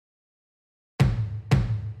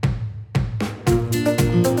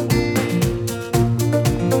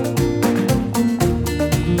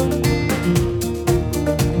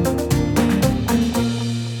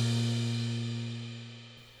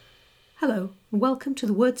Welcome to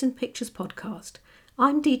the Words and Pictures podcast.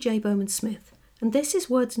 I'm DJ Bowman Smith, and this is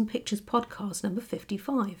Words and Pictures podcast number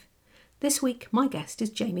 55. This week, my guest is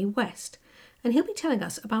Jamie West, and he'll be telling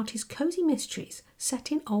us about his cosy mysteries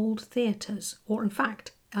set in old theatres, or in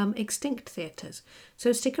fact, extinct theatres.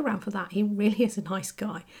 So stick around for that. He really is a nice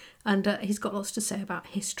guy, and he's got lots to say about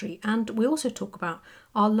history. And we also talk about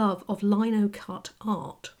our love of lino cut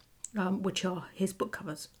art, which are his book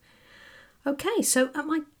covers. Okay, so at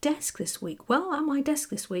my desk this week,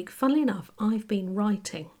 funnily enough, I've been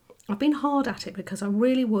writing. I've been hard at it because I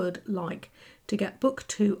really would like to get book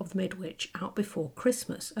 2 of The Midwich out before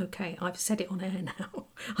Christmas. Okay, I've said it on air now.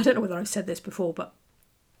 I don't know whether I've said this before, but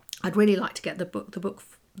I'd really like to get the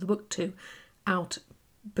book 2 out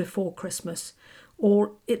before Christmas,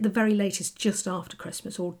 or at the very latest just after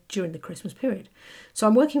Christmas or during the Christmas period. So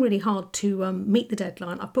I'm working really hard to meet the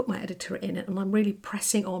deadline. I've put my editor in it, and I'm really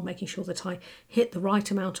pressing on making sure that I hit the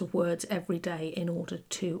right amount of words every day in order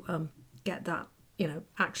to get that,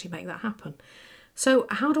 actually make that happen. So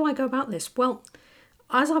how do I go about this? Well,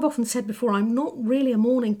 as I've often said before, I'm not really a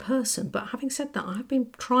morning person, but having said that, I've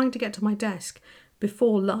been trying to get to my desk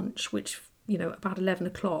before lunch, which, about 11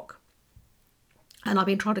 o'clock. And I've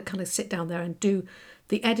been trying to kind of sit down there and do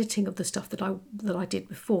the editing of the stuff that I did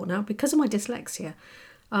before. Now, because of my dyslexia,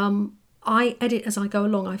 I edit as I go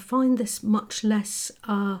along. I find this much less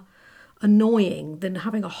annoying than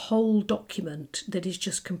having a whole document that is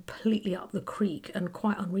just completely up the creek and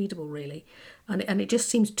quite unreadable, really. And it just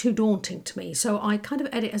seems too daunting to me. So I kind of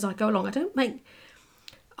edit as I go along.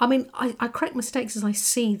 I correct mistakes as I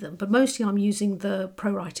see them, but mostly I'm using the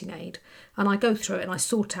Pro Writing Aid, and I go through it and I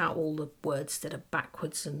sort out all the words that are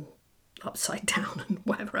backwards and upside down and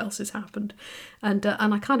whatever else has happened, and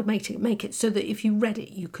I kind of make it so that if you read it,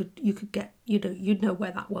 you could get you'd know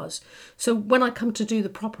where that was. So when I come to do the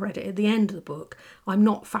proper edit at the end of the book, I'm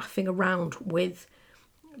not faffing around with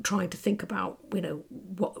trying to think about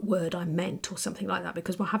what word I meant or something like that,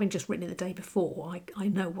 because by having just written it the day before, I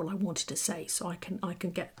know what I wanted to say, so I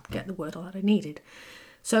can get the word that I needed.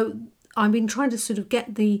 So I've been trying to sort of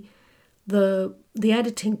get the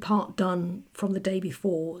editing part done from the day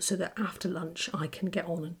before, so that after lunch I can get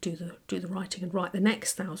on and do the writing and write the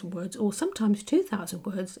next 1,000 words, or sometimes 2,000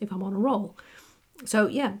 words if I'm on a roll. So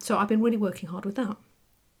I've been really working hard with that.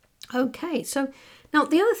 Okay, so now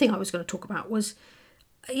the other thing I was going to talk about was,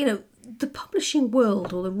 the publishing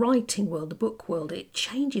world or the writing world, the book world, it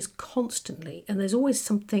changes constantly, and there's always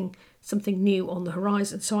something new on the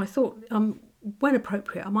horizon. So I thought, when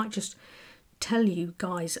appropriate, I might just tell you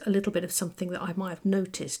guys a little bit of something that I might have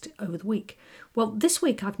noticed over the week. Well, this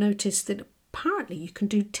week I've noticed that apparently you can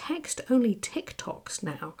do text-only TikToks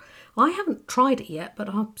now. I haven't tried it yet, but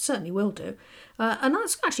I certainly will do. And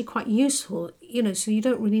that's actually quite useful, so you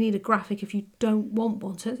don't really need a graphic if you don't want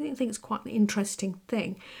one. So I think it's quite an interesting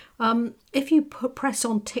thing. If you press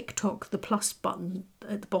on TikTok, the plus button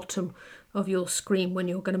at the bottom of your screen when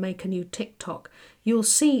you're going to make a new TikTok, you'll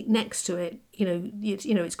see next to it,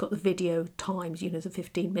 it's got the video times, the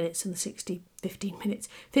 15 minutes and the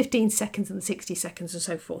 15 seconds and the 60 seconds and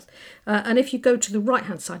so forth. And if you go to the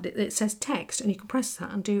right-hand side, it says text, and you can press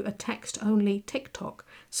that and do a text-only TikTok.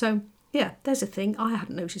 So, yeah, there's a thing. I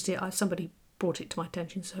hadn't noticed it. Somebody brought it to my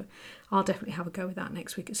attention, so I'll definitely have a go with that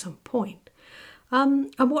next week at some point.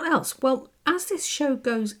 And what else? Well, as this show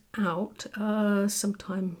goes out,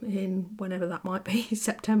 sometime in whenever that might be,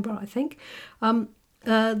 September, I think,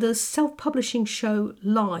 the self-publishing show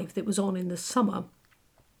Live that was on in the summer,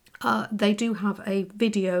 they do have a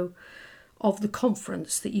video of the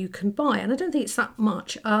conference that you can buy, and I don't think it's that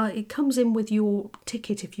much. It comes in with your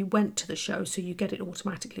ticket if you went to the show, so you get it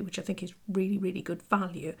automatically, which I think is really, really good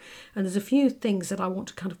value. And there's a few things that I want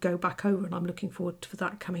to kind of go back over, and I'm looking forward for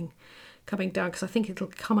that coming down, because I think it'll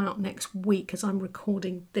come out next week as I'm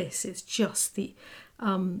recording this. It's just the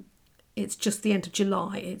end of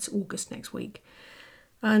July. It's August next week.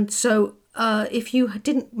 And so if you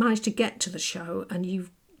didn't manage to get to the show and you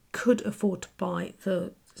could afford to buy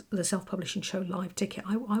the self-publishing show Live ticket,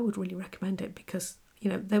 I would really recommend it, because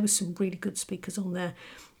there was some really good speakers on there,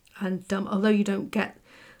 and although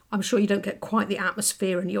I'm sure you don't get quite the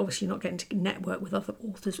atmosphere, and you're obviously not getting to network with other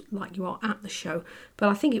authors like you are at the show, but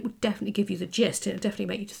I think it would definitely give you the gist, and it'll definitely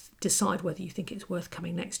make you decide whether you think it's worth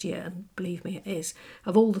coming next year. And believe me, it is.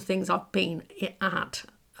 Of all the things I've been at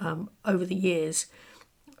over the years,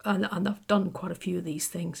 and I've done quite a few of these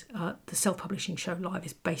things, the self-publishing show Live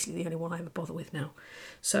is basically the only one I ever bother with now.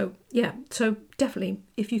 So definitely,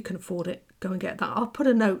 if you can afford it, go and get that. I'll put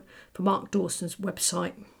a note for Mark Dawson's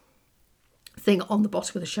website thing on the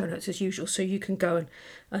bottom of the show notes as usual, so you can go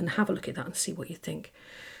and have a look at that and see what you think.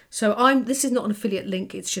 So this is not an affiliate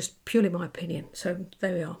link, it's just purely my opinion. So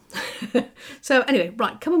there we are. So anyway,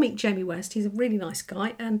 right, come and meet Jamie West. He's a really nice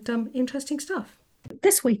guy and interesting stuff.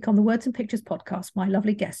 This week on the Words and Pictures podcast, my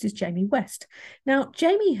lovely guest is Jamie West. Now,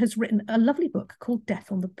 Jamie has written a lovely book called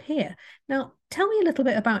Death on the Pier. Now, tell me a little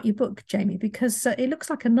bit about your book, Jamie, because it looks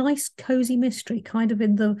like a nice, cozy mystery, kind of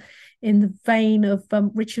in the vein of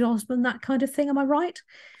Richard Osman, that kind of thing. Am I right?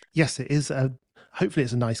 Yes, it is. Hopefully,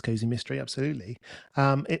 it's a nice, cozy mystery. Absolutely.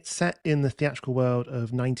 It's set in the theatrical world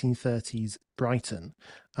of 1930s Brighton,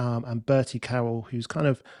 and Bertie Carroll, who's kind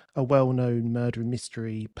of a well-known murder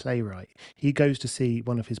mystery playwright, he goes to see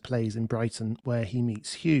one of his plays in Brighton, where he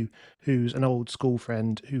meets Hugh, who's an old school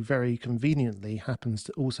friend who very conveniently happens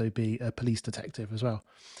to also be a police detective as well.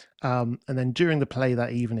 And then during the play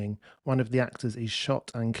that evening, one of the actors is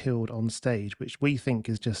shot and killed on stage, which we think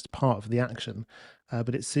is just part of the action.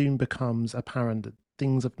 But it soon becomes apparent that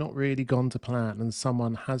things have not really gone to plan and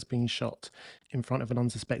someone has been shot in front of an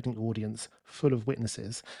unsuspecting audience full of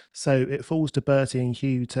witnesses. So it falls to Bertie and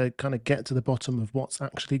Hugh to kind of get to the bottom of what's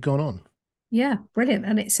actually gone on. Yeah, brilliant.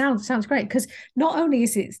 And it sounds great because not only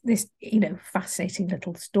is it this, fascinating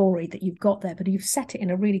little story that you've got there, but you've set it in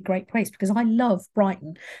a really great place because I love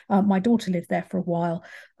Brighton. My daughter lived there for a while.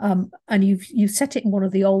 And you've set it in one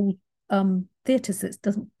of the old theatres that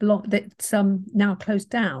doesn't belong, that's now closed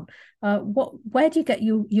down. Where do you get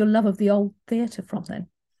your love of the old theatre from then?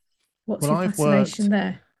 What's Well, your fascination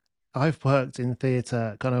there? I've worked in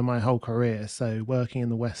theatre kind of my whole career, so working in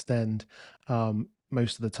the West End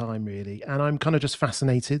most of the time, really. And I'm kind of just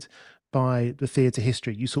fascinated by the theatre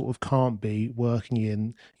history. You sort of can't be working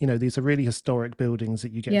in, these are really historic buildings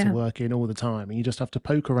that you get to Yeah, work in all the time, and you just have to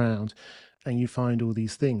poke around and you find all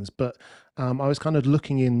these things. But I was kind of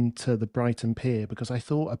looking into the Brighton Pier because I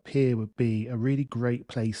thought a pier would be a really great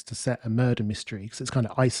place to set a murder mystery because it's kind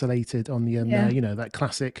of isolated on the end there, yeah, that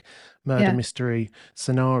classic murder yeah, mystery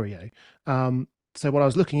scenario. Um, so while I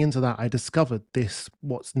was looking into that, I discovered this,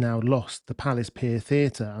 what's now lost, the Palace Pier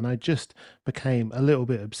Theatre, and I just became a little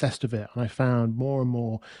bit obsessed with it. And I found more and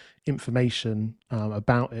more information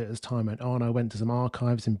about it as time went on. I went to some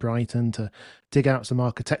archives in Brighton to dig out some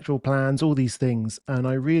architectural plans, all these things, and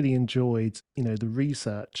I really enjoyed, the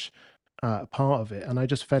research part of it, and I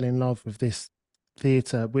just fell in love with this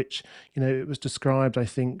theatre, which it was described, I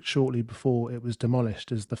think, shortly before it was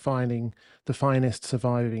demolished as the finest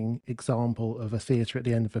surviving example of a theatre at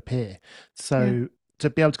the end of a pier. yeah. So to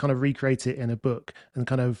be able to kind of recreate it in a book and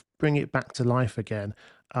kind of bring it back to life again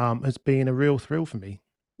has been a real thrill for me.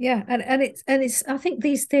 Yeah, and it's I think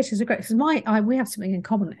these theatres are great because we have something in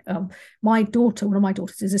common. My daughter, one of my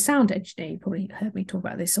daughters, is a sound engineer. You probably heard me talk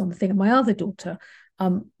about this on the thing. And my other daughter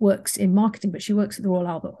works in marketing, but she works at the Royal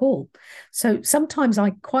Albert Hall. So sometimes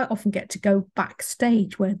I quite often get to go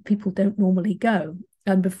backstage where people don't normally go.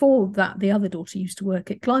 And before that, the other daughter used to work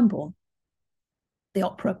at Glyndebourne, the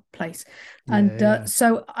opera place. Yeah, And yeah.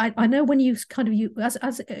 so I know when you kind of you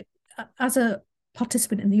as a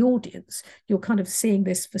participant in the audience, you're kind of seeing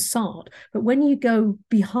this facade. But when you go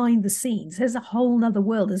behind the scenes, there's a whole nother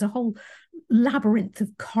world. There's a whole labyrinth of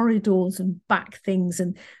corridors and back things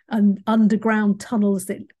and underground tunnels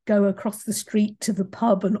that go across the street to the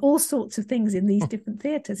pub and all sorts of things in these different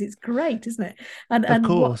theatres. It's great, isn't it? And Of and what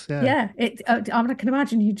course, yeah. yeah, I mean, I can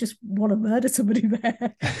imagine you just want to murder somebody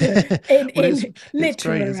there, in Well, it's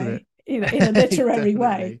great, isn't it? in a literary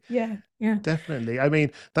way. Definitely. Yeah, yeah, Definitely. I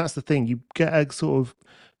mean, that's the thing. You get a sort of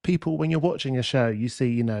people when you're watching a show, you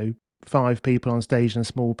see, five people on stage in a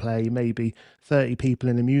small play, maybe 30 people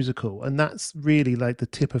in a musical. And that's really like the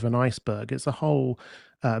tip of an iceberg. It's a whole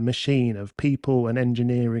machine of people and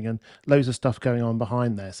engineering and loads of stuff going on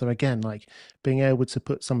behind there. So, again, like being able to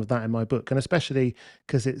put some of that in my book, and especially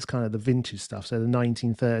because it's kind of the vintage stuff. So, the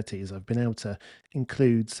 1930s, I've been able to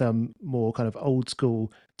include some more kind of old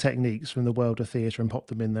school techniques from the world of theatre and pop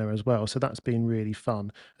them in there as well. So that's been really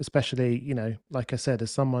fun, especially, like I said,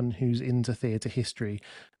 as someone who's into theatre history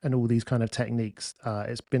and all these kind of techniques,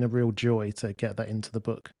 it's been a real joy to get that into the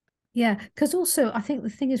book. yeah. Because also, I think the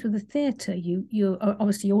thing is with the theatre, you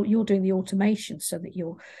obviously you're doing the automation so that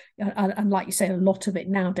and like you say, a lot of it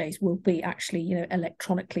nowadays will be actually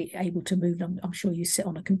electronically able to move. I'm sure you sit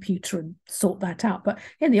on a computer and sort that out. But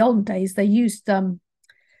in the olden days, they used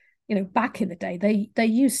back in the day, they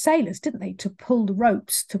used sailors, didn't they, to pull the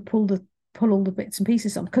ropes, to pull all the bits and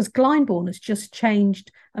pieces on, because Glyndebourne has just changed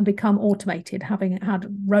and become automated, having had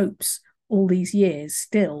ropes all these years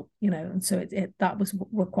still, and so that was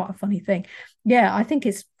quite a funny thing. Yeah, I think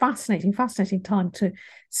it's fascinating time to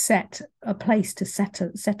set a place, to set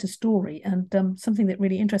a story, and something that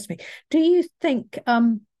really interests me. Do you think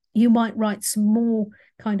you might write some more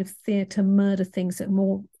kind of theatre murder things that are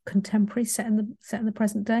more contemporary, set in the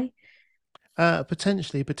present day?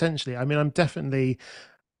 Potentially. I mean, I'm definitely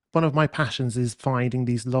one of my passions is finding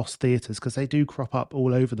these lost theatres because they do crop up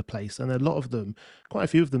all over the place, and a lot of them, quite a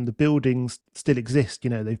few of them, the buildings still exist. You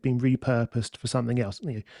know, they've been repurposed for something else.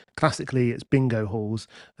 You know, classically, it's bingo halls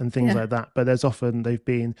and things Yeah, like that, but there's often they've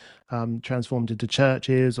been transformed into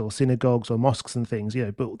churches or synagogues or mosques and things. You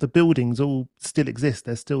know, but the buildings all still exist;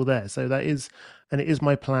 they're still there. So that is, and it is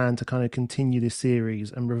my plan to kind of continue this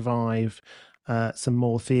series and revive. Some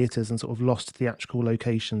more theatres and sort of lost theatrical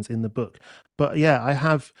locations in the book. But yeah, I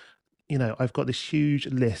have, you know, I've got this huge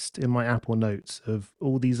list in my Apple Notes of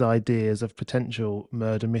all these ideas of potential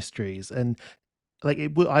murder mysteries, and like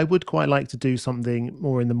I would quite like to do something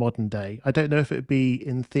more in the modern day. I don't know if it would be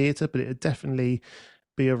in theatre, but it would definitely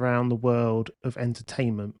be around the world of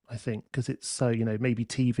entertainment. I think because it's so, you know, maybe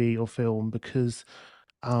TV or film, because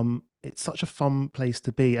it's such a fun place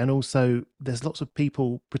to be, and also there's lots of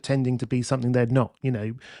people pretending to be something they're not, you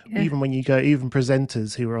know. yeah, Even when you go, even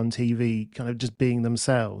presenters who are on TV kind of just being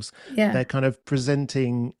themselves, yeah, they're kind of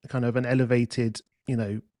presenting kind of an elevated, you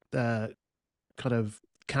know, uh, kind of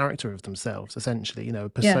character of themselves, essentially, you know,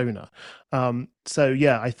 a yeah, persona. So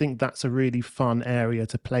yeah, I think that's a really fun area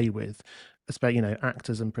to play with, especially, you know,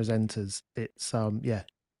 actors and presenters. It's yeah,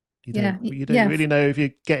 yeah, you don't yeah, really know if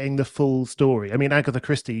you're getting the full story. I mean, Agatha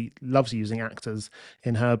Christie loves using actors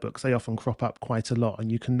in her books. They often crop up quite a lot,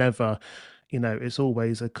 and you can never, you know, it's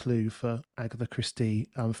always a clue for Agatha Christie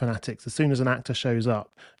fanatics. As soon as an actor shows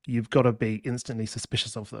up, you've got to be instantly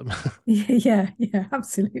suspicious of them. yeah, yeah,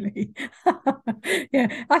 absolutely.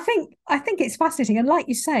 Yeah, I think it's fascinating, and like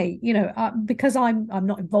you say, because I'm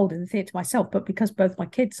not involved in the theatre myself, but because both my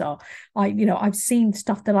kids are, I've seen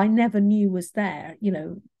stuff that I never knew was there,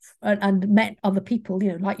 and met other people,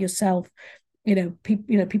 like yourself,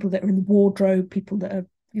 people that are in the wardrobe, people that are,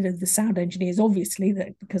 the sound engineers, obviously,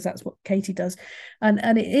 that because that's what Katie does, and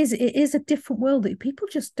it is a different world that people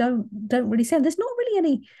just don't really see. And there's not really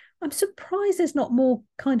any. I'm surprised there's not more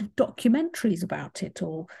kind of documentaries about it,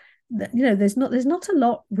 or that, there's not a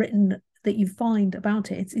lot written that you find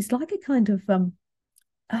about it. It's like a kind of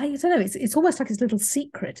I don't know. It's almost like it's a little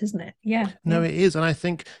secret, isn't it? Yeah, No, yeah, it is. And I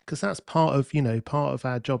think because that's part of, you know, part of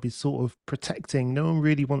our job is sort of protecting. No one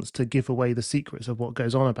really wants to give away the secrets of what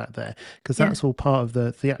goes on about there because yeah. that's all part of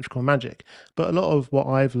the theatrical magic. But a lot of what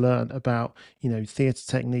I've learned about, you know, theatre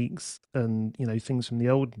techniques and, you know, things from the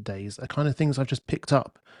olden days are kind of things I've just picked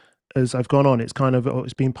up as I've gone on. It's kind of,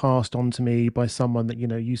 it's been passed on to me by someone that, you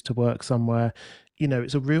know, used to work somewhere. You know,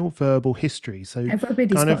 it's a real verbal history. So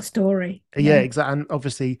Everybody's kind got a of, story. yeah, Yeah, exactly. And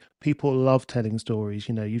obviously, people love telling stories.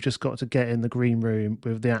 You know, you've just got to get in the green room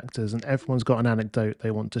with the actors, and everyone's got an anecdote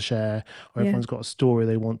they want to share, or yeah, everyone's got a story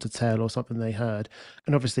they want to tell, or something they heard.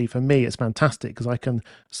 And obviously, for me, it's fantastic because I can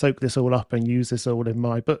soak this all up and use this all in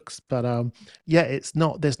my books. But yeah, it's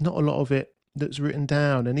not. There's not a lot of it that's written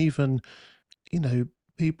down, and even, you know,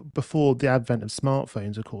 people before the advent of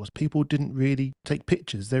smartphones, of course, people didn't really take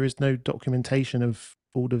pictures. There is no documentation of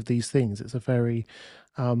all of these things. It's a very,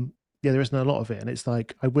 yeah, there isn't a lot of it. And it's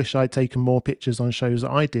like, I wish I'd taken more pictures on shows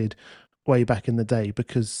that I did way back in the day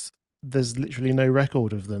because there's literally no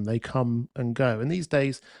record of them. They come and go. And these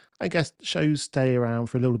days, I guess shows stay around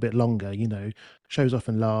for a little bit longer. You know, shows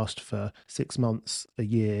often last for 6 months, a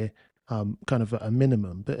year, kind of at a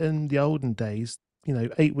minimum. But in the olden days, you know,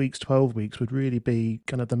 8 weeks, 12 weeks would really be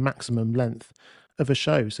kind of the maximum length of a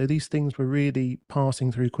show. So these things were really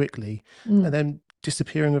passing through quickly and mm. then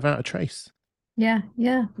disappearing without a trace. Yeah,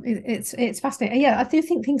 yeah. It's fascinating. Yeah, I do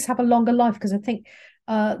think things have a longer life because I think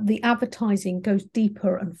the advertising goes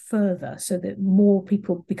deeper and further, so that more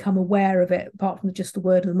people become aware of it, apart from just the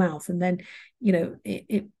word of the mouth. And then,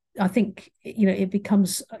 it I think, it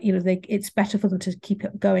becomes, it's better for them to keep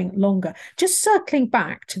it going longer. Just circling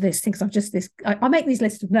back to this thing, because I make these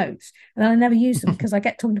lists of notes and then I never use them because I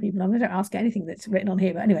get talking to people and I don't ask anything that's written on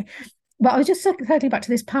here. But anyway, I was just circling back to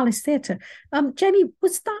this Palace Theatre. Jamie,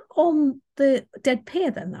 was that on the Dead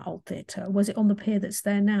Pier then, that old theatre? Or was it on the pier that's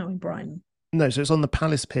there now in Brighton? No, so it's on the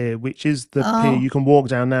Palace Pier, which is the pier you Oh, can walk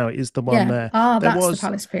down now. It is the one yeah. there. Ah, There that's the was,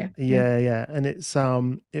 Palace Pier. Yeah. yeah, yeah, and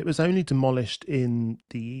it was only demolished in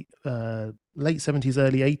the late 70s,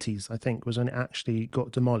 early 80s, I think, was when it actually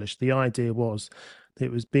got demolished. The idea was that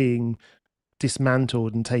it was being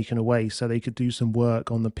dismantled and taken away so they could do some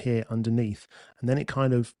work on the pier underneath, and then it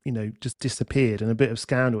kind of, you know, just disappeared in a bit of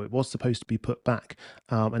scandal. It was supposed to be put back,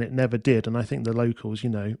 and it never did. And I think the locals,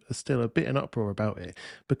 you know, are still a bit in uproar about it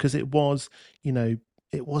because it was, you know,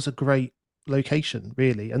 it was a great location,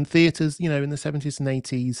 really. And theaters, you know, in the 70s and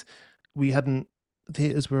 80s, we hadn't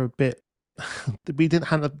theaters were a bit we didn't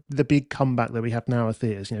have the big comeback that we have now at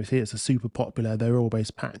theatres. Theatres are super popular; they're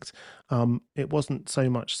always packed. It wasn't so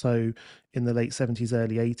much so in the late 70s,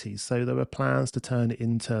 early 80s. So there were plans to turn it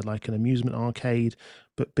into like an amusement arcade,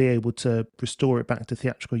 but be able to restore it back to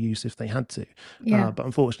theatrical use if they had to. Yeah. But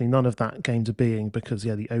unfortunately, none of that came to being because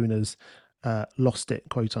the owners lost it,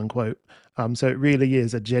 quote unquote. So it really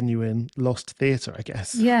is a genuine lost theatre, I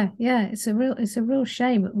guess. Yeah, yeah, it's a real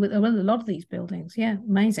shame with a lot of these buildings. Yeah,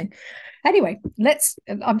 amazing. Anyway, let's.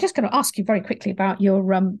 I'm just going to ask you very quickly about your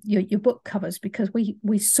book covers because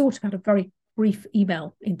we sort of had a very brief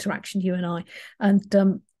email interaction, you and I, and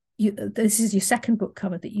this is your second book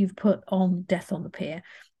cover that you've put on Death on the Pier,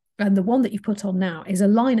 and the one that you put on now is a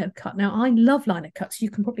lino cut. Now I love lino cuts.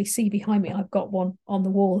 You can probably see behind me. I've got one on the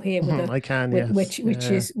wall here with a I can, yes.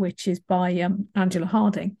 Yeah. which is by Angela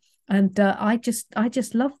Harding, and I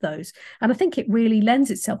just love those. And I think it really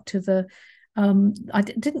lends itself to the.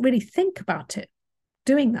 Didn't really think about it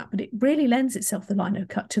doing that, but it really lends itself the lino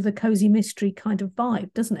cut to the cozy mystery kind of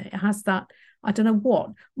vibe, doesn't it? It has that. I don't know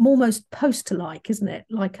what, almost poster like, isn't it?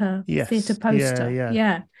 Like a theatre Yes. Yeah. poster. Yeah.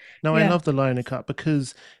 Yeah, No, I yeah, love the liner cut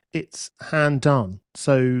because it's hand done.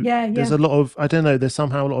 So yeah, there's yeah. a lot of, I don't know, there's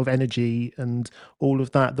somehow a lot of energy and all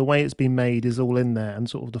of that. The way it's been made is all in there, and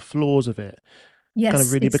sort of the flaws of it kind of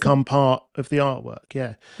Yes, really it's the become part of the artwork.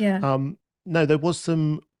 Yeah. yeah. No, there was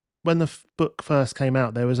some, when the book first came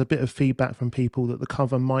out, there was a bit of feedback from people that the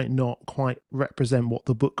cover might not quite represent what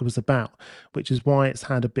the book was about, which is why it's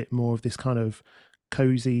had a bit more of this kind of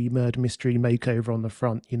cozy murder mystery makeover on the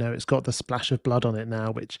front. It's got the splash of blood on it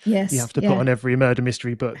now, which you Yes, have to put yeah. on every murder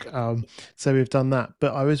mystery book. So we've done that.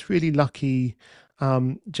 But I was really lucky.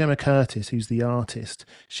 Gemma Curtis, who's the artist,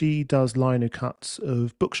 she does lino cuts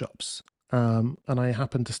of bookshops. And I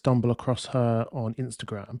happened to stumble across her on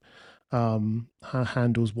Instagram. Her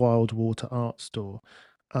handle's Wild Water Art Store.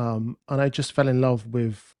 And I just fell in love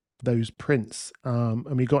with those prints.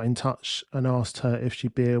 And we got in touch and asked her if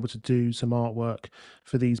she'd be able to do some artwork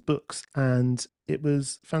for these books. And it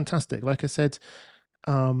was fantastic. Like I said,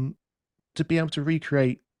 um, to be able to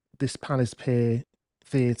recreate this Palace Pier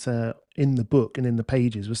theatre in the book and in the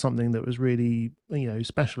pages was something that was really,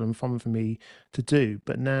 special and fun for me to do.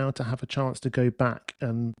 But now to have a chance to go back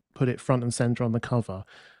and put it front and center on the cover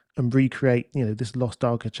and recreate, this lost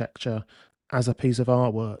architecture as a piece of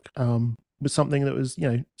artwork, was something that was,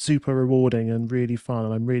 super rewarding and really fun.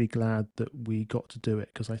 And I'm really glad that we got to do it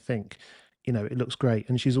because I think, it looks great.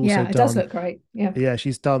 And she's also Yeah, it does done, look great. Yeah. yeah,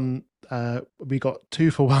 she's done. We got two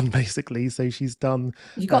for one basically. So she's done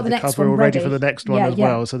You got the the next cover one already for the ready. next one Yeah, as yeah,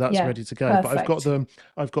 well. So that's yeah. ready to go. But I've got Perfect. them.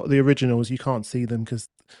 I've got the originals. You can't see them because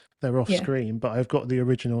they're off Yeah, screen. But I've got the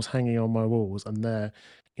originals hanging on my walls, and they're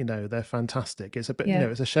fantastic. It's a bit, yeah,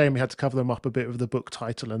 it's a shame we had to cover them up a bit with the book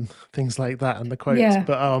title and things like that and the quotes. yeah.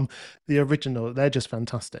 But the original, they're just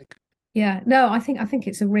fantastic. Yeah, no, I think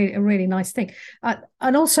it's a really nice thing,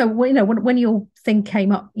 and also when your thing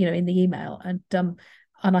came up, in the email,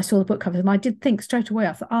 and I saw the book covers, and I did think straight away,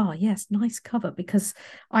 I thought, ah, yes, nice cover, because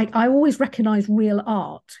I always recognize real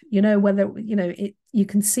art, whether it you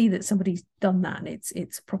can see that somebody's done that and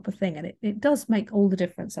it's a proper thing, and it does make all the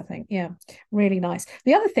difference. I think, yeah, really nice.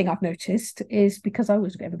 The other thing I've noticed is because I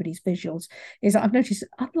always look at everybody's visuals, is that I've noticed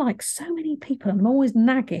unlike so many people, and I'm always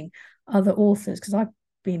nagging other authors because I've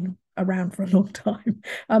been around for a long time.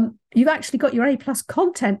 You've actually got your A+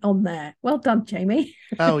 content on there. Well done, Jamie.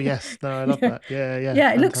 Oh yes, no, I love Yeah, that. Yeah, yeah,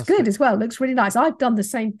 yeah, it looks good fantastic. as well. It looks really nice. I've done the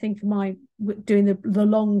same thing for my doing the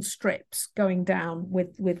long strips going down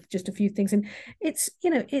with just a few things, and it's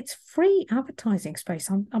free advertising space.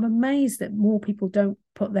 I'm amazed that more people don't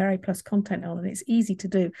put their A+ content on, and it's easy to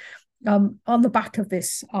do. On the back of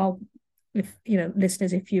this, if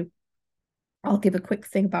listeners, if you I'll give a quick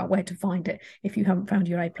thing about where to find it if you haven't found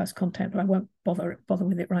your A+ content, but I won't bother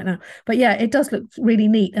with it right now. But yeah, it does look really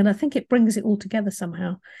neat, and I think it brings it all together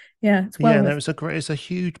somehow. Yeah, it's well Yeah, no, worth it's a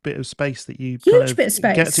huge bit of space that you kind huge of bit of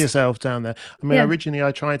get to space. yourself down there. I mean, Yeah, originally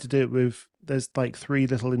I tried to do it with there's like three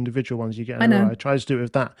little individual ones you get in I a row. know. I tried to do it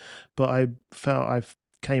with that, but I felt I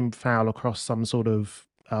came foul across some sort of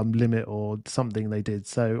limit or something they did.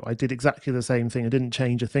 So I did exactly the same thing. I didn't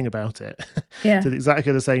change a thing about it. Yeah, Did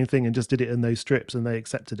exactly the same thing and just did it in those strips, and they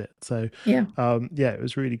accepted it. So yeah, yeah, it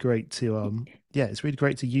was really great to yeah, it's really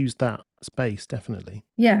great to use that space, definitely.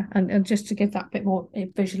 yeah, and just to give that bit more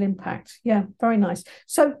visual impact. Yeah, very nice.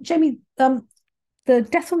 So, Jamie, the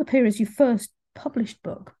Death on the Pier is your first published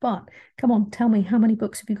book, but come on, tell me how many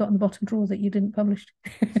books have you got in the bottom drawer that you didn't publish?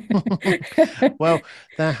 Well,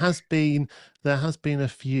 there has been a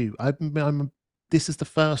few. I'm this is the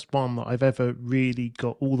first one that I've ever really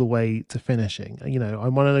got all the way to finishing. You know,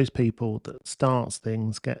 I'm one of those people that starts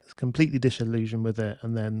things, gets completely disillusioned with it,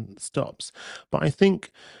 and then stops. But I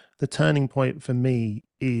think the turning point for me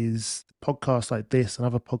is podcasts like this and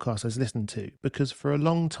other podcasts I was listening to, because for a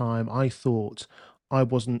long time I thought I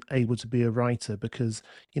wasn't able to be a writer because,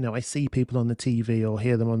 you know, I see people on the TV or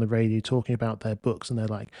hear them on the radio talking about their books and they're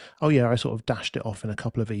like, oh yeah, I sort of dashed it off in a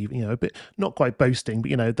couple of evenings, you know, a bit not quite boasting,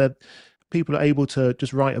 but you know, they're people are able to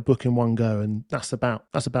just write a book in one go and that's about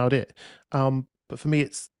it. But for me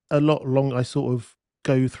it's a lot longer. I sort of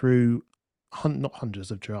go through not hundreds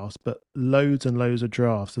of drafts, but loads and loads of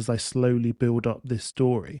drafts as I slowly build up this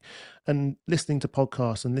story. And listening to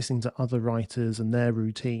podcasts and listening to other writers and their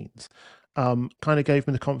routines kind of gave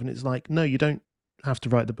me the confidence like, no, you don't have to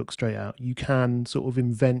write the book straight out. You can sort of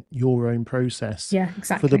invent your own process Yeah, for the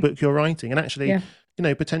exactly. book you're writing. And actually, Yeah, you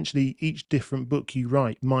know, potentially each different book you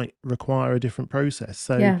write might require a different process.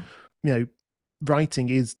 So, yeah, you know, writing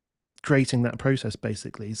is creating that process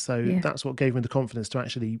basically. So yeah, that's what gave me the confidence to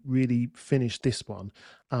actually really finish this one.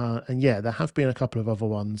 And yeah, there have been a couple of other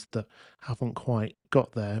ones that haven't quite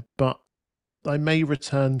got there, but I may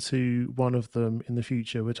return to one of them in the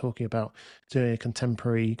future. We're talking about doing a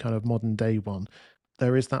contemporary kind of modern day one.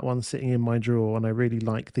 There is that one sitting in my drawer and I really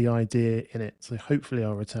like the idea in it. So hopefully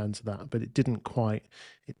I'll return to that. But it didn't quite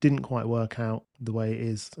work out the way it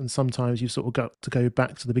is. And sometimes you've sort of got to go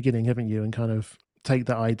back to the beginning, haven't you, and kind of take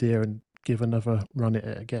that idea and give another run at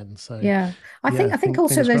it again. So yeah. yeah, I think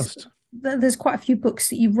also fingers crossed. there's quite a few books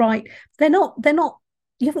that you write. They're not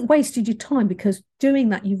you haven't wasted your time because doing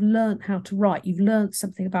that you've learned how to write. You've learned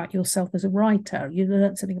something about yourself as a writer. You've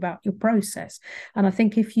learned something about your process. And I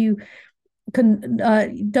think if you can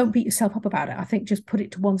don't beat yourself up about it. I think just put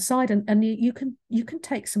it to one side, and you can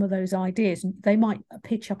take some of those ideas, and they might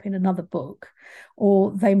pitch up in another book,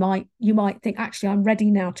 or you might think actually I'm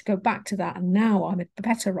ready now to go back to that, and now I'm a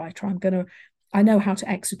better writer. I know how to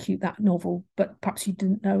execute that novel, but perhaps you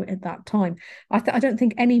didn't know it at that time. I don't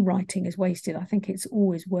think any writing is wasted. I think it's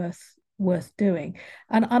always worth doing.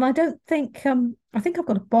 And I don't think I think I've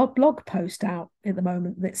got a blog post out at the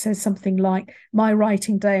moment that says something like my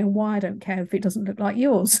writing day and why I don't care if it doesn't look like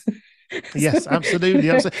yours. Yes, absolutely.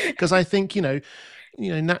 Absolutely. Because I think,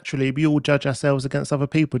 naturally we all judge ourselves against other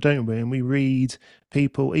people, don't we? And we read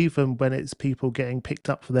people, even when it's people getting picked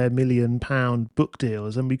up for their £1 million book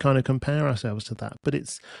deals, and we kind of compare ourselves to that. But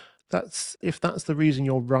that's if that's the reason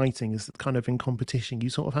you're writing is kind of in competition, you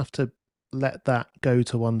sort of have to let that go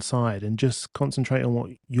to one side and just concentrate on what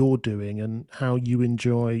you're doing and how you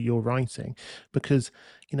enjoy your writing. Because,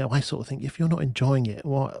 I sort of think if you're not enjoying it,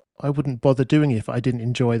 well, I wouldn't bother doing it if I didn't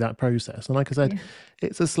enjoy that process. And like I said, Yeah.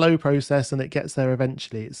 it's a slow process and it gets there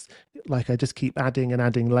eventually. It's like I just keep adding and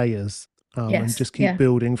adding layers. And Yes. just keep Yeah.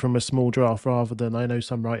 building from a small draft rather than I know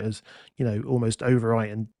some writers, almost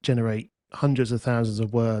overwrite and generate hundreds of thousands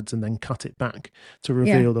of words and then cut it back to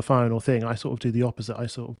Yeah. reveal the final thing. I sort of do the opposite. I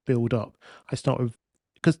sort of build up. I start with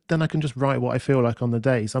because then I can just write what I feel like on the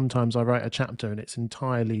day. Sometimes I write a chapter and it's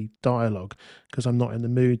entirely dialogue because I'm not in the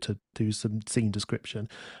mood to do some scene description.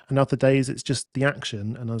 And other days it's just the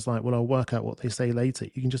action. And I was like, well, I'll work out what they say later.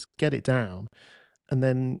 You can just get it down and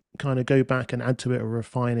then kind of go back and add to it or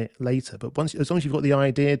refine it later. But as long as you've got the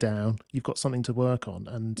idea down, you've got something to work on.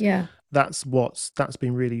 And Yeah. that's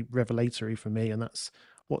been really revelatory for me. And that's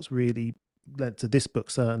what's really led to this book,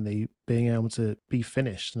 certainly being able to be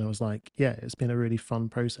finished. And I was like, yeah, it's been a really fun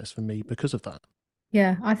process for me because of that.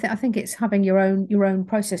 Yeah. I think it's having your own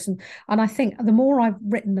process, and I think the more I've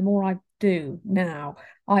written, the more I do now.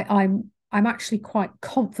 I'm actually quite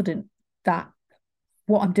confident that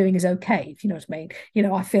what I'm doing is okay, if you know what I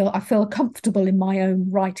mean. I feel comfortable in my own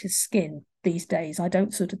writer's skin these days. I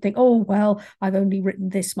don't sort of think, oh well, I've only written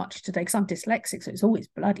this much today because I'm dyslexic, so it's always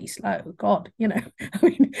bloody slow. God, I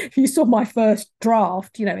mean, if you saw my first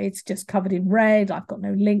draft, it's just covered in red. I've got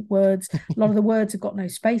no link words. A lot of the words have got no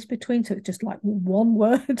space between, so it's just like one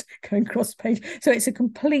word going across the page. So it's a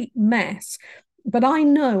complete mess. But I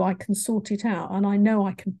know I can sort it out, and I know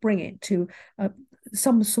I can bring it to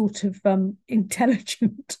some sort of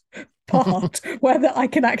intelligent part where that I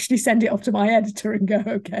can actually send it off to my editor and go,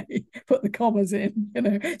 okay, put the commas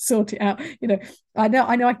in, sort it out. I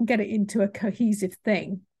know I can get it into a cohesive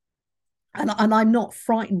thing. And I'm not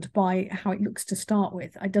frightened by how it looks to start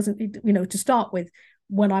with. I doesn't, to start with,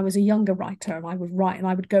 when I was a younger writer and I would write and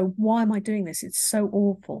I would go, why am I doing this? It's so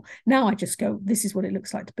awful. Now I just go, this is what it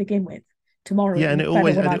looks like to begin with. Tomorrow Yeah, it'll and it look better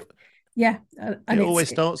always when and I've, yeah. it And always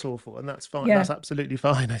starts awful, and that's fine. yeah, That's absolutely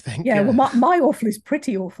fine, I think. yeah, well, Yeah. my awful is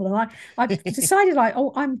pretty awful, and I decided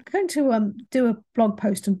I'm going to do a blog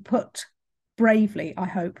post and put bravely, I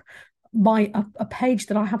hope, a page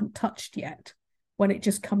that I haven't touched yet when it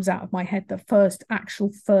just comes out of my head, the first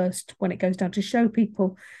actual first when it goes down, to show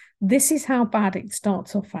people this is how bad it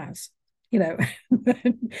starts off as, you know.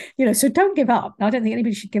 So don't give up. I don't think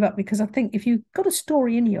anybody should give up, because I think if you've got a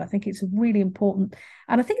story in you, I think it's really important.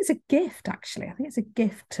 And I think it's a gift, actually. I think it's a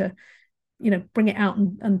gift to, bring it out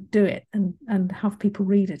and do it, and have people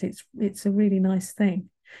read it. It's a really nice thing.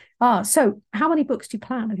 So how many books do you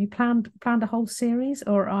plan? Have you planned a whole series,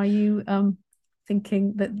 or are you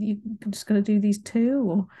thinking that you're just going to do these two?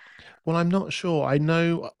 Or Well, I'm not sure. I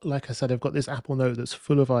know, like I said, I've got this Apple Note that's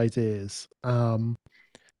full of ideas. And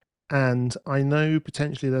I know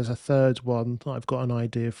potentially there's a third one that I've got an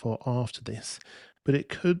idea for after this, but it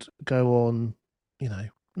could go on,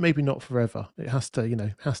 maybe not forever. It has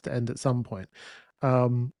to, has to end at some point.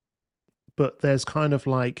 Um, but there's kind of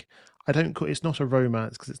like, I don't call it's not a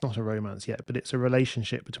romance because it's not a romance yet, but it's a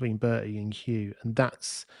relationship between Bertie and Hugh, and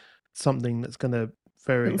that's something that's going to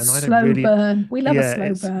very, little and I don't slow really, burn? We love a yeah, slow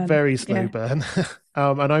it's burn. very slow Yeah, burn.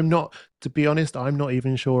 And I'm not, to be honest, I'm not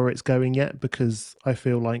even sure it's going yet because I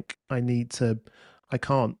feel like I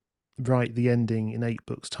can't write the ending in 8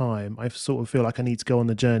 books time. I sort of feel like I need to go on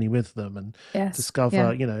the journey with them and yes,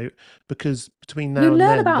 discover, yeah. because between You now and learn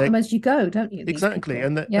then about they them as you go, don't you? These exactly,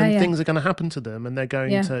 people. and Yeah, and yeah, things are going to happen to them, and yeah,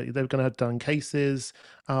 they're going to have done cases,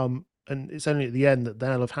 and it's only at the end that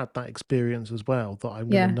they'll have had that experience as well that I'm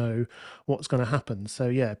going to yeah, know what's going to happen. So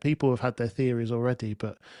yeah, people have had their theories already,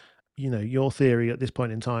 but your theory at this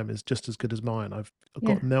point in time is just as good as mine. I've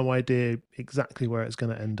yeah. got no idea exactly where it's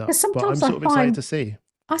going to end up, Because but I'm sometimes I sort of excited to find see.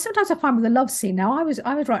 I sometimes find with a love scene. Now I was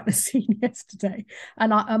writing a scene yesterday,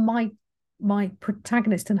 and my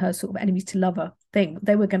protagonist and her sort of enemies to lover thing,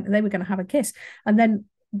 they were going to have a kiss, and then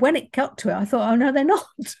when it got to it, I thought, oh no, they're not.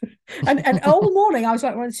 And all morning I was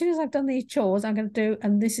like, well, as soon as I've done these chores, I'm going to do,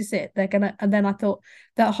 and this is it. They're gonna, and then I thought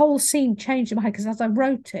that whole scene changed in my head, because as I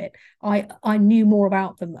wrote it, I knew more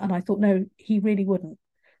about them, and I thought, no, he really wouldn't.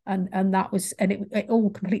 And that was, and it all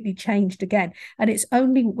completely changed again. And it's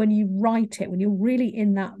only when you write it, when you're really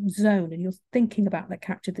in that zone and you're thinking about that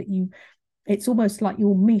character, that it's almost like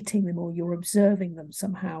you're meeting them, or you're observing them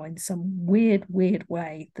somehow in some weird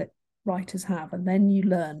way that writers have. And then you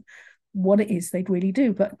learn what it is they'd really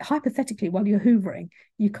do. But hypothetically, while you're hoovering,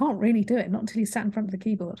 you can't really do it, not until you sat in front of the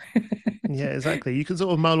keyboard. Yeah, exactly. You can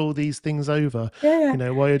sort of mull all these things over, Yeah,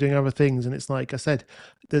 while you're doing other things. And it's like I said,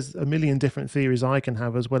 there's a million different theories I can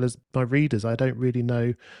have as well as my readers. I don't really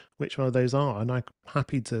know which one of those are. And I'm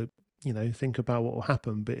happy to, think about what will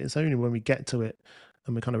happen. But it's only when we get to it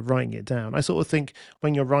and we're kind of writing it down. I sort of think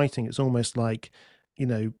when you're writing, it's almost like,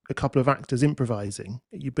 a couple of actors improvising,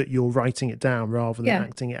 but you're writing it down rather than yeah,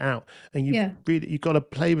 acting it out. And yeah. you've got to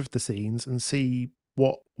play with the scenes and see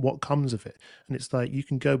what comes of it. And it's like you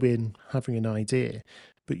can go in having an idea,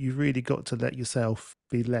 but you've really got to let yourself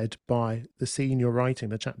be led by the scene you're writing,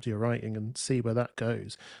 the chapter you're writing, and see where that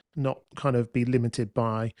goes. Not kind of be limited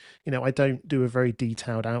by, I don't do a very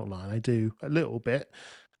detailed outline. I do a little bit.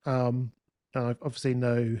 Um, and I obviously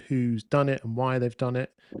know who's done it and why they've done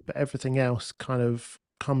it, but everything else kind of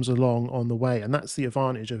comes along on the way. And that's the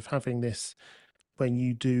advantage of having this when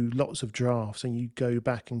you do lots of drafts and you go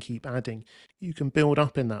back and keep adding, you can build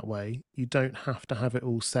up in that way. You don't have to have it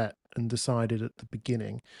all set and decided at the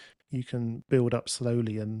beginning. You can build up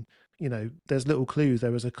slowly and there's little clues.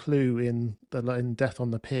 There was a clue in Death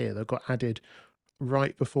on the Pier that got added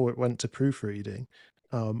right before it went to proofreading,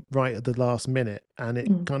 right at the last minute, and it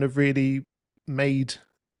Mm. kind of really made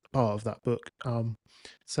part of that book.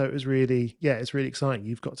 So it was really, yeah, it's really exciting.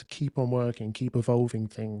 You've got to keep on working, keep evolving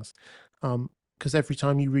things, because every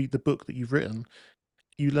time you read the book that you've written,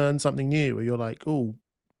 you learn something new, or you're like, oh,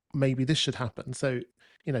 maybe this should happen. So,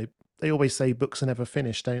 you know, they always say books are never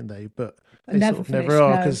finished, don't they? But they sort Never of never finished. are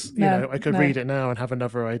No, because, no, I could no. read it now and have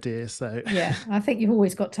another idea. So, Yeah, I think you've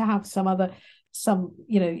always got to have at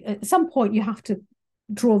some point you have to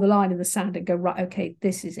draw the line in the sand and go, right, okay,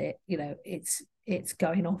 this is it. It's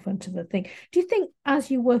going off into the thing. Do you think, as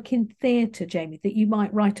you work in theatre, Jamie, that you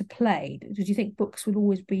might write a play? Do you think books would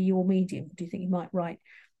always be your medium? Do you think you might write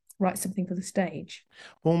something for the stage?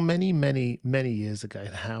 well, many, many, many years ago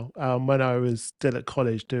now, when I was still at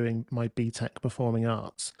college doing my BTEC Performing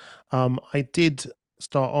Arts, I did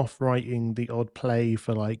start off writing the odd play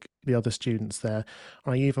for like the other students there.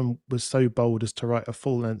 I even was so bold as to write a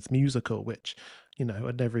full length musical, which,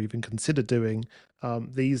 I'd never even considered doing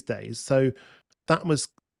these days. So that was,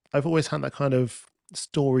 I've always had that kind of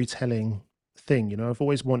storytelling thing. I've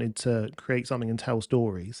always wanted to create something and tell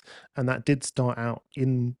stories, and that did start out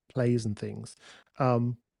in plays and things.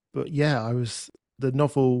 um but yeah, I was the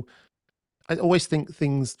novel, I always think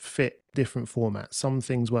things fit different formats. Some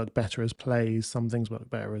things work better as plays, some things work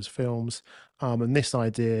better as films. And this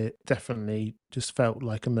idea definitely just felt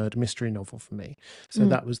like a murder mystery novel for me. So Mm,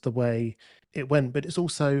 that was the way it went. But it's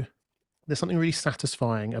also, there's something really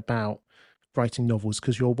satisfying about writing novels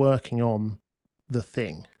because you're working on the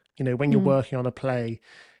thing. You know, when you're mm, working on a play,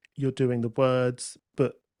 you're doing the words,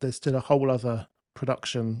 but there's still a whole other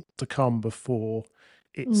production to come before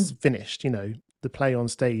it's mm, finished. You know, the play on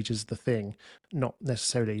stage is the thing, not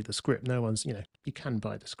necessarily the script. No one's, you know, you can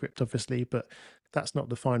buy the script, obviously, but that's not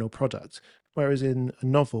the final product. Whereas in a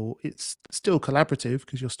novel, it's still collaborative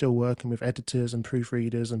because you're still working with editors and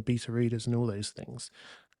proofreaders and beta readers and all those things.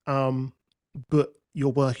 Um, but you're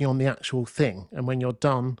working on the actual thing. And when you're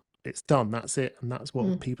done, it's done. That's it. And that's what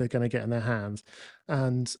mm. people are going to get in their hands.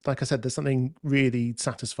 And like I said, there's something really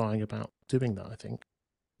satisfying about doing that, I think.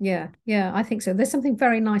 Yeah, yeah, I think so. There's something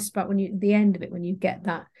very nice about when you the end of it when you get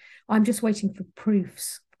that. I'm just waiting for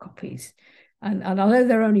proofs copies, and I know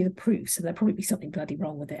they're only the proofs, and there'll probably be something bloody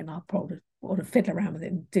wrong with it, and I'll probably want to fiddle around with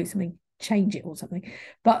it and do something, change it or something.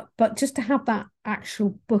 But just to have that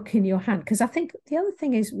actual book in your hand, because I think the other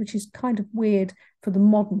thing is, which is kind of weird for the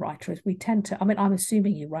modern writer, is we tend to. I mean, I'm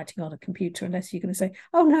assuming you're writing on a computer, unless you're going to say,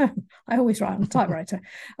 "Oh no, I always write on a typewriter."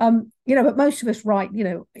 But most of us write,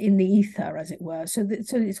 in the ether, as it were. So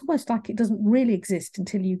it's almost like it doesn't really exist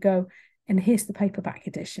until you go and here's the paperback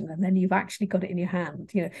edition, and then you've actually got it in your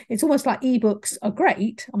hand. It's almost like ebooks are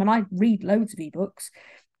great. I mean, I read loads of ebooks.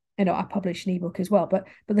 I publish an ebook as well, but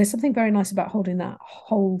there's something very nice about holding that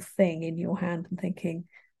whole thing in your hand and thinking,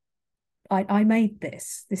 I made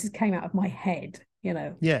this. This came out of my head.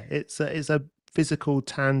 Yeah, it's a physical,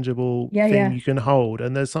 tangible Yeah, thing yeah. you can hold,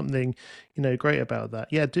 and there's something, great about that.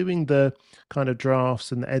 Yeah, doing the kind of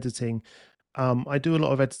drafts and the editing. I do a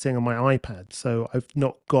lot of editing on my iPad, so I've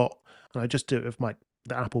not got, and I just do it with my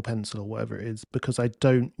the Apple Pencil or whatever it is, because I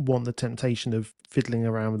don't want the temptation of fiddling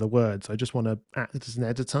around with the words. I just want to act as an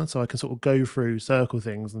editor, so I can sort of go through, circle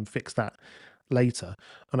things, and fix that later.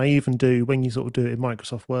 And I even do when you sort of do it in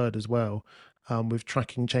Microsoft Word as well. With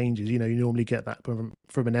tracking changes, you normally get that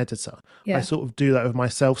from an editor. I Yeah. sort of do that with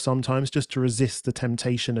myself sometimes just to resist the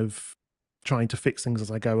temptation of trying to fix things as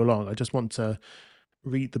I go along. I just want to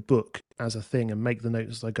read the book as a thing and make the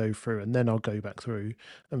notes as I go through, and then I'll go back through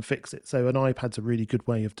and fix it. So an iPad's a really good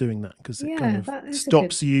way of doing that because it kind Yeah, of that is a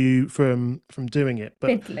good stops you from doing it. But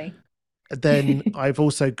fiddly. then I've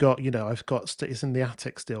also got, it's in the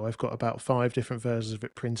attic still. I've got about 5 different versions of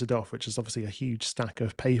it printed off, which is obviously a huge stack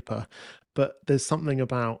of paper. But there's something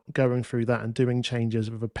about going through that and doing changes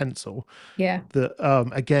with a pencil Yeah, that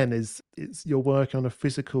again it's you're working on a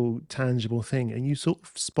physical tangible thing, and you sort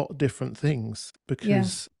of spot different things yeah,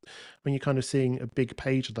 because when you're kind of seeing a big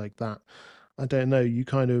page like that, I don't know, you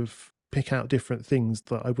kind of pick out different things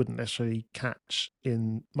that I wouldn't necessarily catch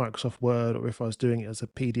in Microsoft Word or if I was doing it as a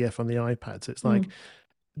PDF on the iPad. So it's like mm,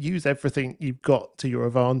 use everything you've got to your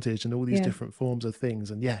advantage and all these yeah, different forms of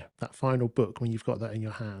things. And yeah, that final book, when you've got that in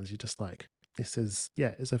your hands, you're just like, this is,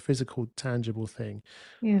 yeah, it's a physical, tangible thing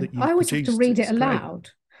yeah. that I you've always have to produced. read it It's great. aloud.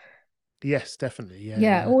 Yes, definitely. Yeah,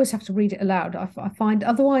 Yeah, I yeah. always have to read it aloud. I find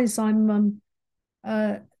otherwise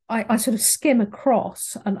uh I sort of skim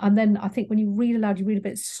across, and then I think when you read aloud, you read a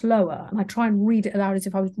bit slower. And I try and read it aloud as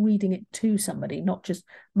if I was reading it to somebody, not just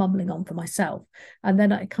mumbling on for myself. And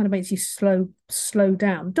then it kind of makes you slow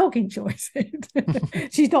down. Dog enjoys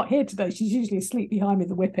it. She's not here today. She's usually asleep behind me,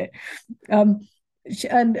 the whippet. Um,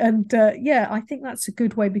 and yeah, I think that's a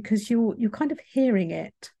good way because you're kind of hearing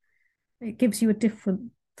it. It gives you a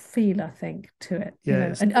different feel, I think, to it. Yeah,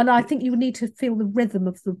 it's, And I it, think you would need to feel the rhythm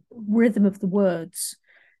of the words.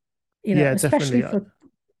 yeah, Especially definitely. for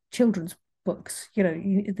children's books.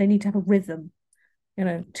 They need to have a rhythm.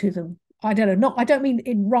 To them. I don't know. Not. I don't mean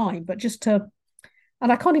in rhyme, but just to.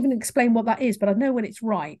 And I can't even explain what that is, but I know when it's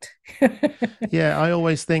right. Yeah, I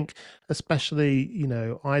always think, especially,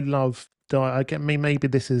 I love, I get me, maybe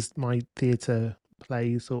this is my theatre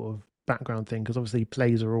play sort of background thing, because obviously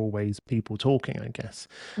plays are always people talking, I guess.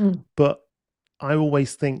 Mm, But I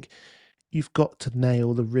always think you've got to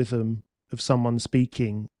nail the rhythm of someone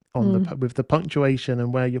speaking on the mm, with the punctuation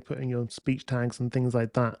and where you're putting your speech tags and things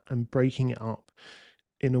like that, and breaking it up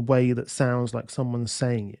in a way that sounds like someone's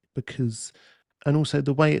saying it. Because and also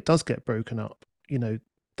the way it does get broken up,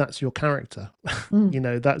 that's your character. mm.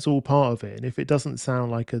 That's all part of it. And if it doesn't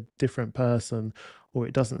sound like a different person, or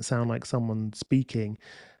it doesn't sound like someone speaking,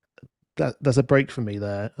 that there's a break for me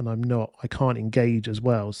there, and I can't engage as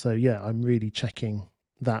well. So yeah, I'm really checking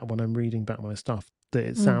that when I'm reading back my stuff, that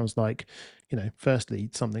it Mm. sounds like, firstly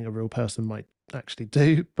something a real person might actually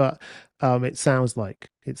do, but it sounds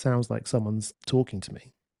like someone's talking to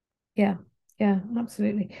me. Yeah. Yeah,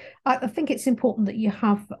 absolutely. I think it's important that you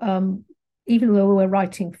have, even though we're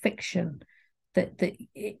writing fiction, that the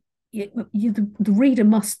reader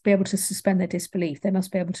must be able to suspend their disbelief. They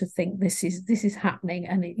must be able to think this is happening,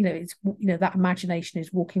 and it's that imagination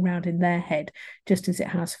is walking around in their head just as it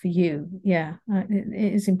has for you. Yeah,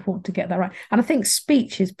 it is important to get that right. And I think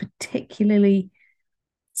speech is particularly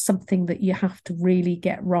something that you have to really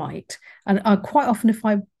get right. And quite often, if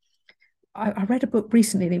I read a book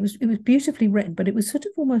recently and it was beautifully written, but it was sort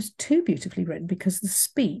of almost too beautifully written because the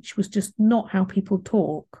speech was just not how people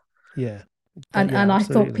talk. Yeah, yeah, And I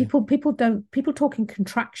thought absolutely. people talk in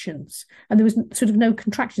contractions, and there was sort of no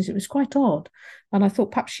contractions. It was quite odd, and I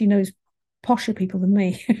thought perhaps she knows posher people than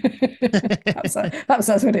me. That's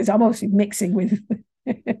what it is. I'm obviously mixing with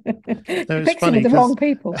No, it's mixing funny with the because wrong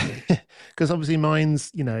people. obviously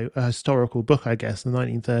mine's, a historical book, I guess. The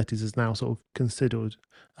 1930s is now sort of considered,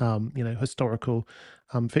 historical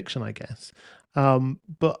fiction, I guess.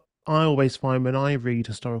 But I always find when I read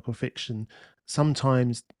historical fiction,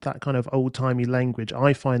 sometimes that kind of old timey language,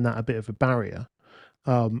 I find that a bit of a barrier.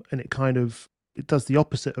 And it does the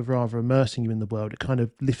opposite of rather immersing you in the world. It kind of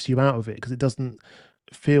lifts you out of it because it doesn't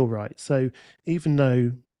feel right. So even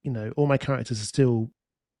though all my characters are still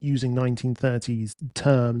using 1930s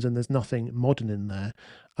terms and there's nothing modern in there,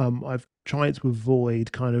 I've tried to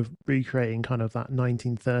avoid kind of recreating kind of that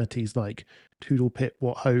 1930s like toodle pip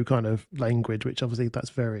what ho kind of language, which obviously that's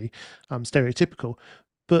very stereotypical.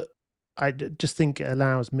 But just think it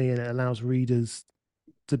allows me and it allows readers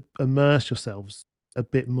to immerse yourselves a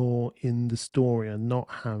bit more in the story and not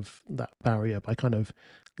have that barrier by kind of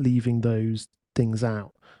leaving those things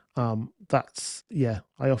out. That's yeah,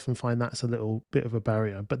 I often find that's a little bit of a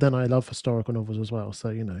barrier. But then I love historical novels as well, so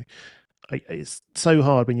it's so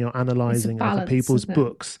hard when you're It's a analyzing other balance, people's isn't it?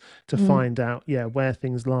 books to Mm. find out where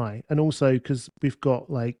things lie, and also because we've got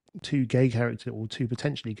like two gay characters or two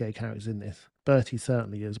potentially gay characters in this. Bertie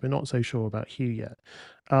certainly is. We're not so sure about Hugh yet.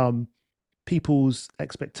 Um, People's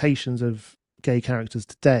expectations of gay characters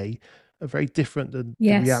today are very different than the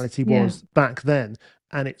Yes, reality yeah, was back then.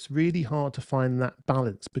 And it's really hard to find that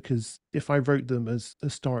balance because if I wrote them as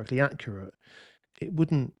historically accurate, it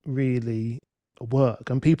wouldn't really work.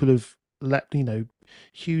 And people have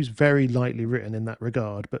Hugh's very lightly written in that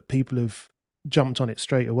regard, but people have jumped on it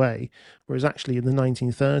straight away. Whereas actually in the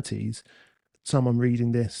 1930s, someone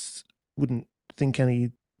reading this wouldn't think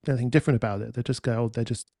anything different about it. They just go, oh, they're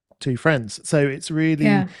just two friends. So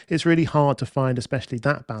yeah. it's really hard to find, especially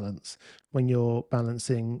that balance when you're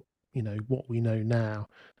balancing, what we know now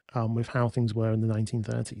with how things were in the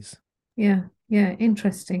 1930s. Yeah, yeah,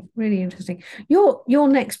 interesting, really interesting. Your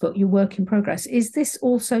next book, your work in progress, is this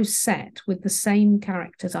also set with the same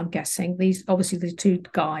characters? I'm guessing these obviously the two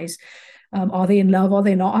guys. Are they in love? Are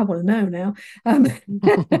they not? I want to know now. I'm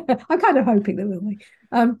kind of hoping they will be.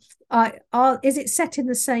 Is it set in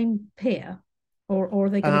the same pier, or are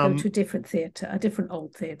they going to go to um, a different theatre, a different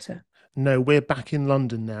old theatre? No, we're back in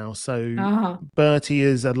London now. So Ah, Bertie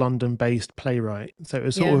is a London-based playwright. So it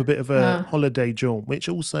was sort of a yeah, bit of a holiday jaunt, which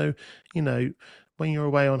also, you know, when you're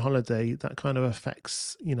away on holiday, that kind of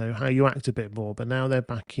affects, how you act a bit more. But now they're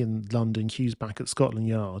back in London, Hugh's back at Scotland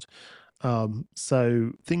Yard.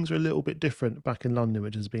 So things are a little bit different back in London,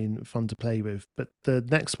 which has been fun to play with. But the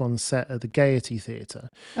next one's set at the Gaiety Theatre,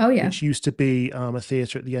 oh yeah, which used to be a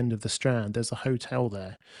theatre at the end of the Strand. There's a hotel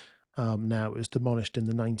there now. It was demolished in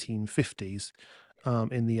the 1950s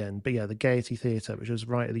in the end. But yeah, the Gaiety Theatre, which was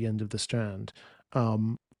right at the end of the Strand,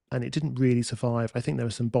 um, and it didn't really survive. I think there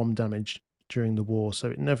was some bomb damage during the war, so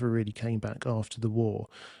it never really came back after the war.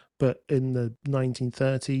 But in the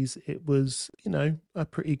 1930s, it was, a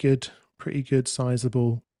pretty good,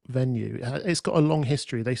 sizable venue. It's got a long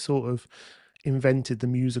history. They sort of invented the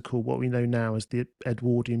musical, what we know now as the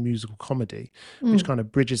Edwardian musical comedy, which mm, kind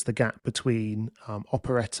of bridges the gap between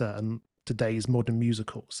operetta and today's modern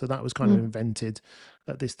musical. So that was kind of mm, invented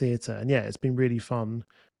at this theatre. And yeah, it's been really fun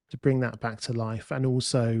to bring that back to life and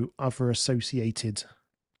also other associated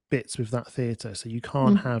bits with that theatre. So you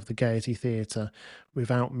can't mm, have the Gaiety Theatre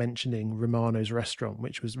without mentioning Romano's restaurant,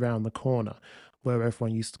 which was round the corner, where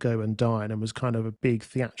everyone used to go and dine and was kind of a big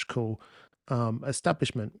theatrical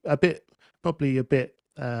establishment. Probably a bit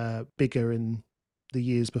bigger in the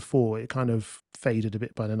years before. It kind of faded a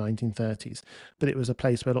bit by the 1930s, but it was a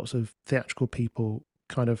place where lots of theatrical people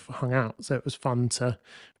kind of hung out. So it was fun to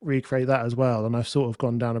recreate that as well. And I've sort of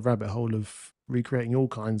gone down a rabbit hole of recreating all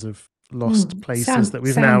kinds of lost mm. places that Sound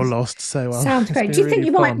we've now sounds lost. So Sounds it's great. been Do you think really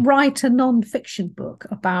you might fun. write a non-fiction book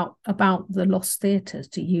about the lost theatres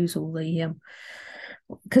to use all the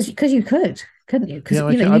because you could couldn't you? Because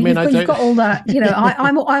Yeah, I mean, I you've don't. got all that.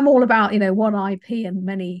 I'm all about one IP and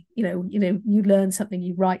many. You learn something,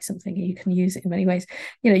 you write something, and you can use it in many ways.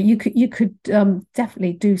 You could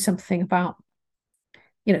definitely do something about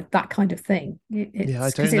that kind of thing. Yeah, I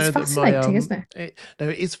It's because don't it's know that my fascinating, isn't no,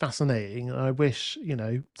 it is fascinating. I wish,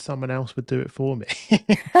 someone else would do it for me.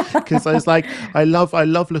 Because I was it? like, I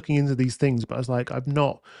love looking into these things, but I was like, I'm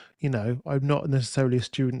not necessarily a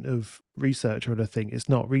student of research or anything. It's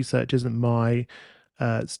not research isn't my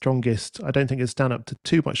strongest. I don't think it's stand up to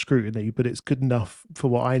too much scrutiny, but it's good enough for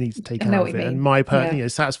what I need to take I know out what of you it, and mean. Yeah,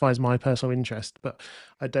 satisfies my personal interest. But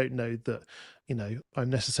I don't know that I'm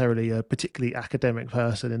necessarily a particularly academic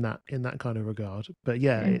person in that kind of regard. But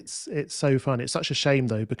yeah, yeah, it's so fun. It's such a shame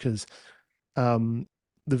though, because um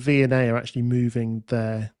the V&A are actually moving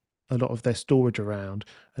a lot of their storage around,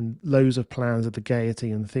 and loads of plans of the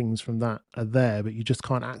Gaiety and things from that are there, but you just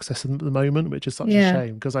can't access them at the moment, which is such a yeah,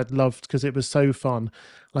 shame, because because it was so fun,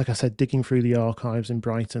 like I said, digging through the archives in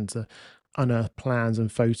Brighton to unearth plans and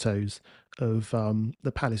photos of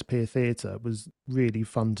the Palace Pier Theatre was really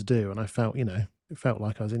fun to do. And I felt, it felt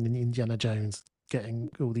like I was in Indiana Jones getting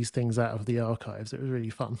all these things out of the archives. It was really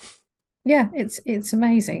fun. yeah. It's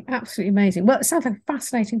amazing, absolutely amazing. Well, it sounds like a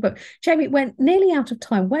fascinating book. Jamie, we're nearly out of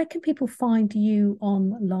time. Where can people find you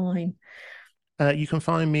online? You can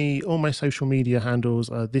find me, all my social media handles.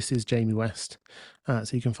 This is Jamie West. So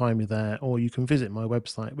you can find me there, or you can visit my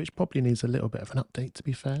website, which probably needs a little bit of an update, to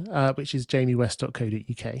be fair, which is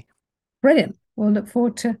jamiewest.co.uk. Brilliant. We'll look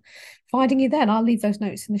forward to finding you then. I'll leave those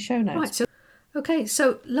notes in the show notes. Right,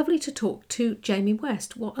 so lovely to talk to Jamie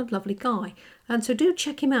West. What a lovely guy. And so do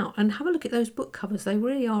check him out and have a look at those book covers. They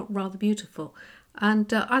really are rather beautiful.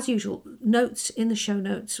 And as usual, notes in the show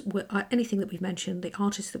notes, anything that we've mentioned, the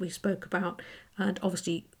artists that we spoke about, and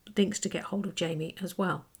obviously links to get hold of Jamie as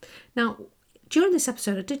well. Now, during this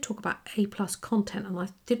episode, I did talk about A plus content, and I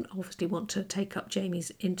didn't obviously want to take up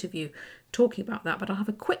Jamie's interview talking about that, but I'll have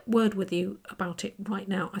a quick word with you about it right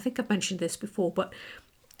now. I think I've mentioned this before, but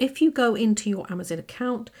if you go into your Amazon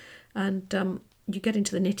account and you get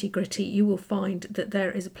into the nitty gritty, you will find that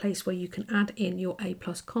there is a place where you can add in your A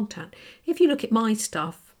plus content. If you look at my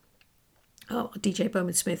stuff, DJ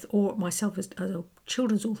Bowman Smith, or myself as a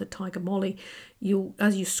children's author, Tiger Molly,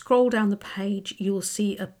 as you scroll down the page, you'll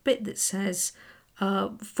see a bit that says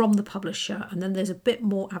from the publisher, and then there's a bit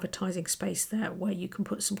more advertising space there where you can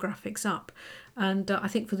put some graphics up. And I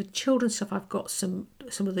think for the children's stuff, I've got some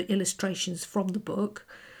of the illustrations from the book.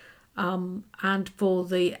 And for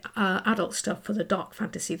the adult stuff, for the dark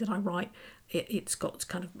fantasy that I write, it's got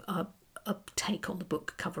kind of a take on the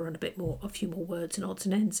book cover and a few more words and odds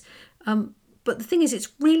and ends. But the thing is, it's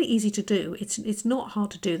really easy to do. It's not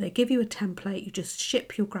hard to do. They give you a template. You just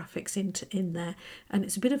ship your graphics in there, and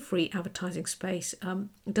it's a bit of free advertising space.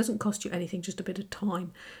 It doesn't cost you anything, just a bit of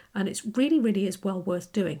time, and it's really, really is well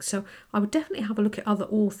worth doing. So I would definitely have a look at other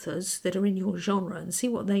authors that are in your genre and see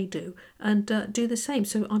what they do, and do the same.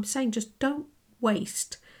 So I'm saying, just don't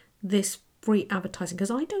waste this free advertising,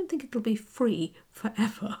 because I don't think it'll be free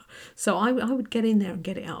forever. So I would get in there and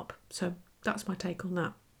get it up. So that's my take on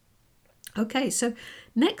that. Okay, so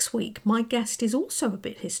next week my guest is also a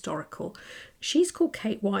bit historical. She's called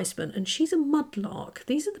Kate Wiseman, and she's a mudlark.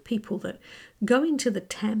 These are the people that go into the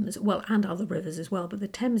Thames, well, and other rivers as well, but the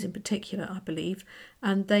Thames in particular, I believe,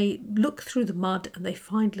 and they look through the mud and they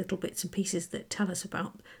find little bits and pieces that tell us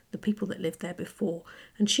about the people that lived there before.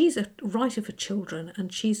 And she's a writer for children,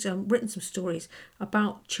 and she's written some stories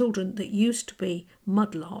about children that used to be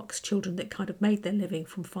mudlarks, children that kind of made their living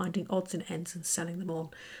from finding odds and ends and selling them on.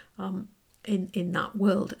 In that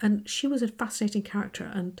world, and she was a fascinating character,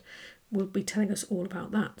 and will be telling us all about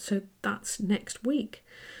that. So that's next week.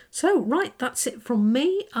 So right, that's it from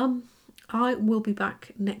me. I will be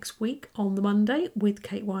back next week on the Monday with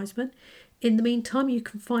Kate Wiseman. In the meantime, you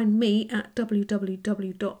can find me at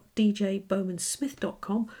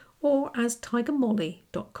www.djbowmansmith.com or as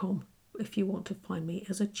tigermolly.com if you want to find me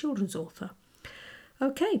as a children's author.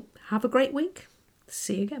 Okay, have a great week.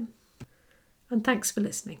 See you again, and thanks for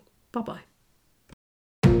listening. Bye-bye.